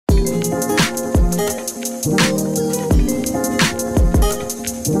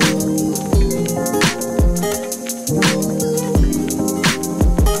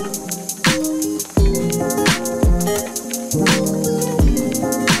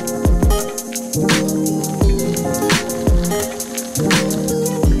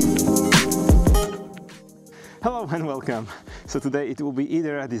So today it will be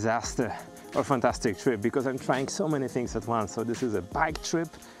either a disaster or fantastic trip because I'm trying so many things at once. So this is a bike trip,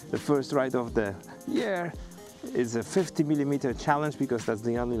 the first ride of the year. It's a 50mm challenge because that's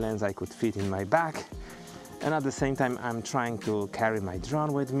the only lens I could fit in my bag. And at the same time, I'm trying to carry my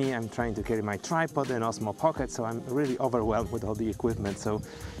drone with me. I'm trying to carry my tripod and Osmo Pocket. So I'm really overwhelmed with all the equipment. So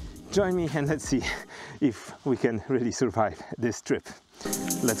join me and let's see if we can really survive this trip.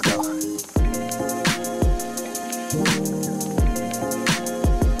 Let's go.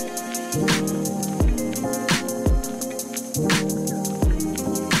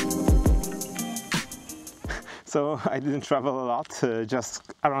 So I didn't travel a lot,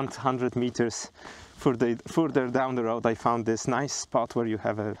 just around 100 meters further down the road I found this nice spot where you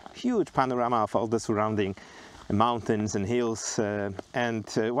have a huge panorama of all the surrounding mountains and hills, and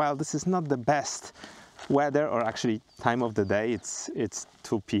while this is not the best weather or actually time of the day, it's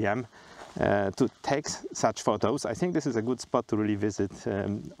 2 p.m. To take such photos. I think this is a good spot to really visit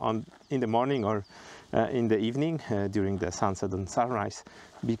in the morning or in the evening during the sunset and sunrise,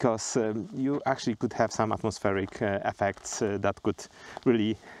 because you actually could have some atmospheric effects that could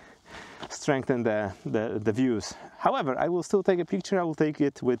really strengthen the views. However, I will still take a picture. I will take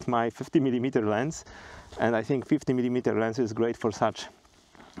it with my 50mm lens, and I think 50mm lens is great for such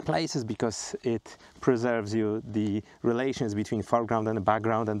places because it preserves you the relations between foreground and the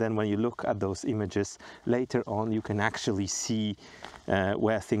background, and then when you look at those images later on you can actually see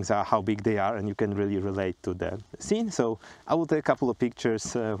where things are, how big they are, and you can really relate to the scene. So I will take a couple of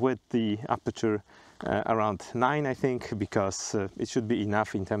pictures with the aperture around 9, I think, because it should be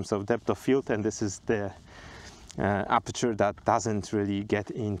enough in terms of depth of field, and this is the aperture that doesn't really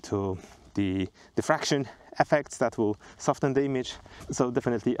get into the diffraction effects that will soften the image. So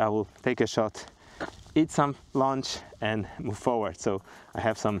definitely I will take a shot, eat some lunch and move forward. So I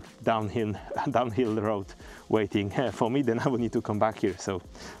have some downhill road waiting for me, then I will need to come back here. So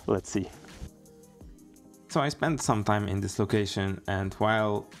let's see. So I spent some time in this location, and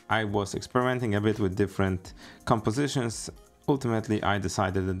while I was experimenting a bit with different compositions, ultimately I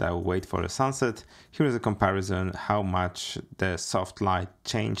decided that I will wait for a sunset. Here is a comparison how much the soft light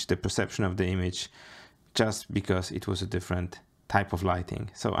changed the perception of the image just because it was a different type of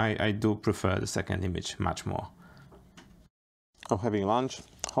lighting. So I do prefer the second image much more. I'm having lunch,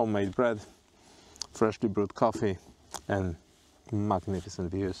 homemade bread, freshly brewed coffee and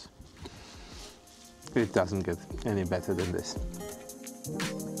magnificent views. It doesn't get any better than this.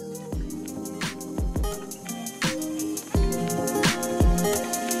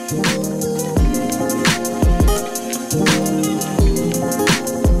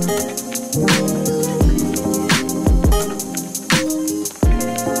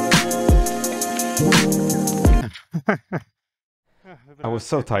 I was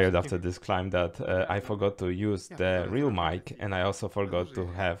so tired after this climb that I forgot to use the real mic, and I also forgot to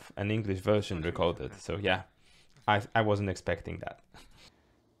have an English version recorded. So yeah, I wasn't expecting that.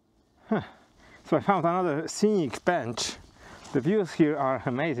 So I found another scenic bench. The views here are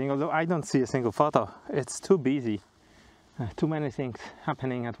amazing, although I don't see a single photo. It's too busy. Too many things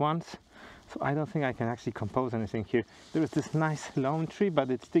happening at once. So I don't think I can actually compose anything here. There is this nice lone tree, but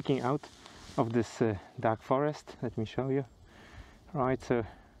it's sticking out of this dark forest. Let me show you. Right, so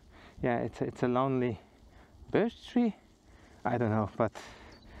yeah, it's a lonely birch tree. I don't know, but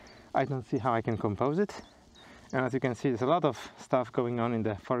I don't see how I can compose it. And as you can see, there's a lot of stuff going on in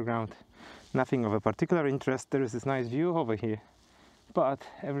the foreground. Nothing of a particular interest. There is this nice view over here, but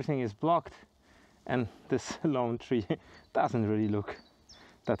everything is blocked, and this lone tree doesn't really look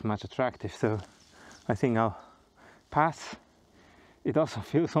that much attractive. So I think I'll pass. It also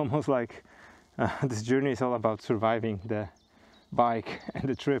feels almost like this journey is all about surviving the bike and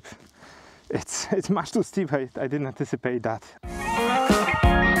the trip. It's much too steep. I didn't anticipate that.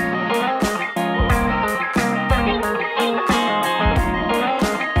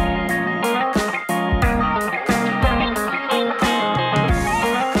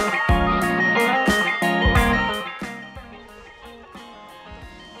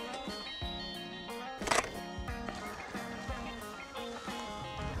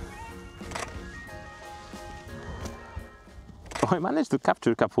 I managed to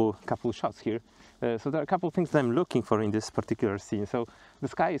capture a couple shots here. So there are a couple of things that I'm looking for in this particular scene. So the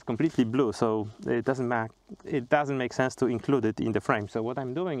sky is completely blue, so it doesn't make sense to include it in the frame. So what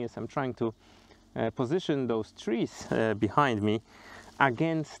I'm doing is I'm trying to position those trees behind me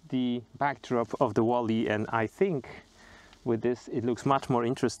against the backdrop of the valley, and I think with this it looks much more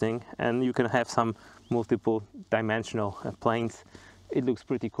interesting, and you can have some multiple dimensional planes it looks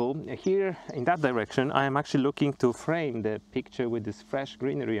pretty cool. Here in that direction I am actually looking to frame the picture with this fresh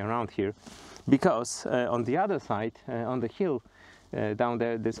greenery around here, because on the other side, on the hill down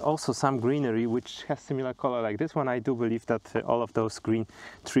there, there's also some greenery which has similar color like this one. I do believe that all of those green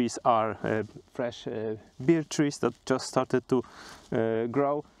trees are fresh beer trees that just started to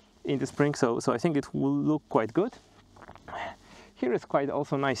grow in the spring, so I think it will look quite good. Here is quite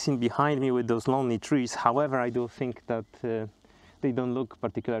also nice scene behind me with those lonely trees. However, I do think that they don't look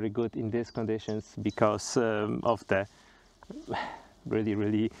particularly good in these conditions because of the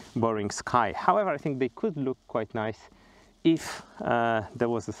really boring sky. However, I think they could look quite nice if there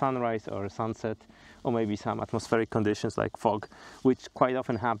was a sunrise or a sunset, or maybe some atmospheric conditions like fog, which quite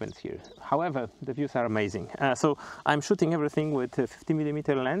often happens here. However, the views are amazing. So I'm shooting everything with a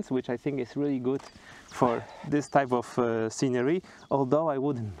 50mm lens, which I think is really good for this type of scenery, although I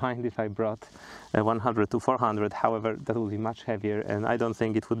wouldn't mind if I brought a 100 to 400. However, that would be much heavier, and I don't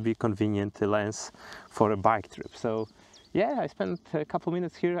think it would be convenient lens for a bike trip. So yeah, I spent a couple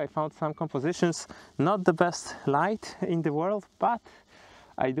minutes here. I found some compositions, not the best light in the world, but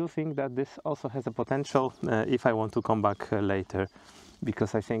I do think that this also has a potential if I want to come back later,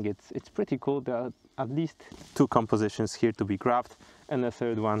 because I think it's pretty cool. There are at least 2 compositions here to be grabbed, and a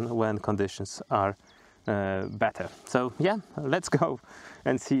third one when conditions are better. So yeah, let's go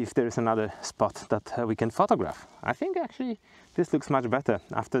and see if there's another spot that we can photograph. I think actually this looks much better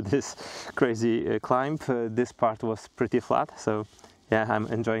after this crazy climb. This part was pretty flat, so yeah, I'm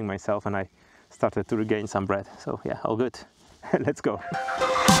enjoying myself and I started to regain some breath. So yeah, all good. Let's go.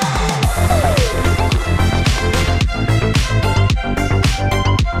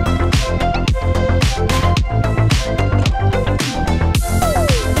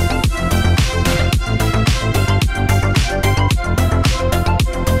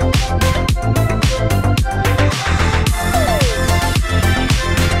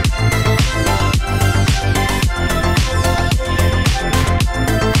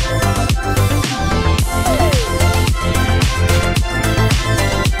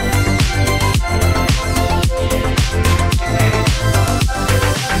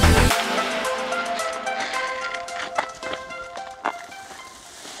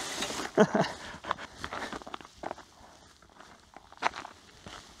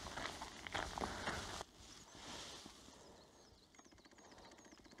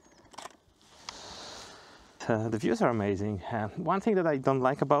 The views are amazing. One thing that I don't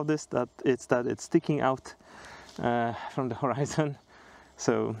like about this is that it's sticking out from the horizon,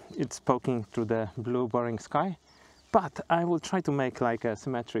 so it's poking through the blue boring sky. But I will try to make like a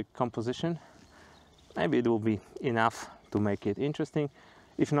symmetric composition. Maybe it will be enough to make it interesting.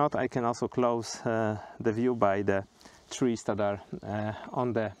 If not, I can also close the view by the trees that are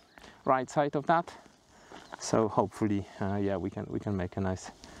on the right side of that. So hopefully, yeah, we can make a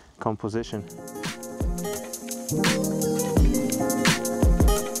nice composition.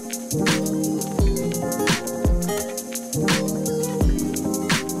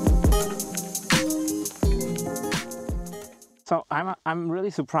 So I'm really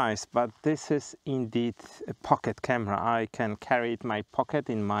surprised, but this is indeed a pocket camera. I can carry it in my pocket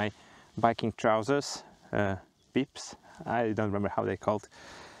in my biking trousers, bips. I don't remember how they're called.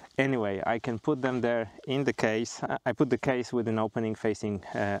 Anyway, I can put them there in the case. I put the case with an opening facing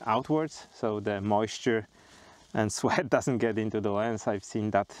outwards, so the moisture and sweat doesn't get into the lens. I've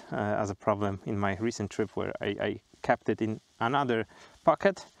seen that as a problem in my recent trip where I kept it in another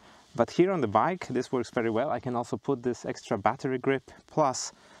pocket. But here on the bike, this works very well. I can also put this extra battery grip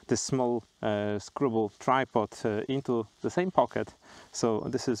plus this small screwable tripod into the same pocket. So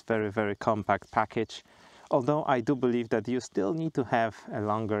this is very compact package. Although I do believe that you still need to have a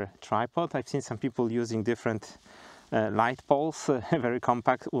longer tripod. I've seen some people using different light poles, very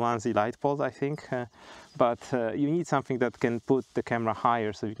compact Ulanzi light poles, I think. But you need something that can put the camera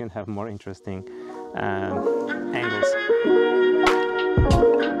higher so you can have more interesting angles.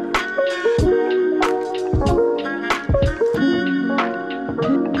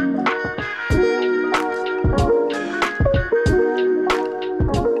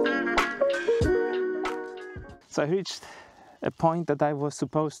 So I reached a point that I was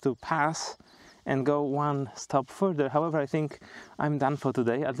supposed to pass and go one stop further. However, I think I'm done for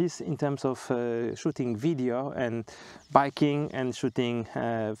today, at least in terms of shooting video and biking and shooting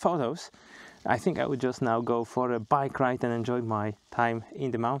photos. I think I would just now go for a bike ride and enjoy my time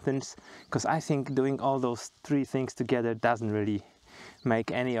in the mountains, because I think doing all those 3 things together doesn't really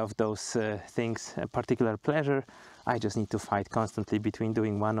make any of those things a particular pleasure. I just need to fight constantly between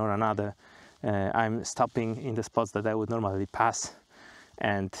doing one or another. I'm stopping in the spots that I would normally pass,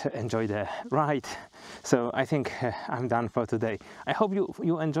 and enjoy the ride. So I think I'm done for today. I hope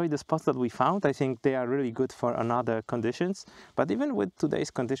you enjoy the spots that we found. I think they are really good for another conditions, but even with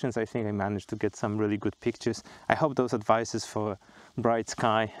today's conditions, I think I managed to get some really good pictures. I hope those advices for bright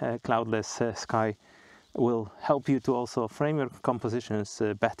sky, cloudless sky will help you to also frame your compositions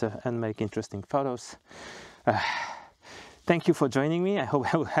better and make interesting photos. Thank you for joining me. I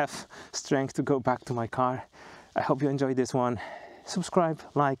hope I will have strength to go back to my car. I hope you enjoyed this one. Subscribe,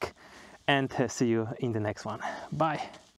 like, and see you in the next one. Bye.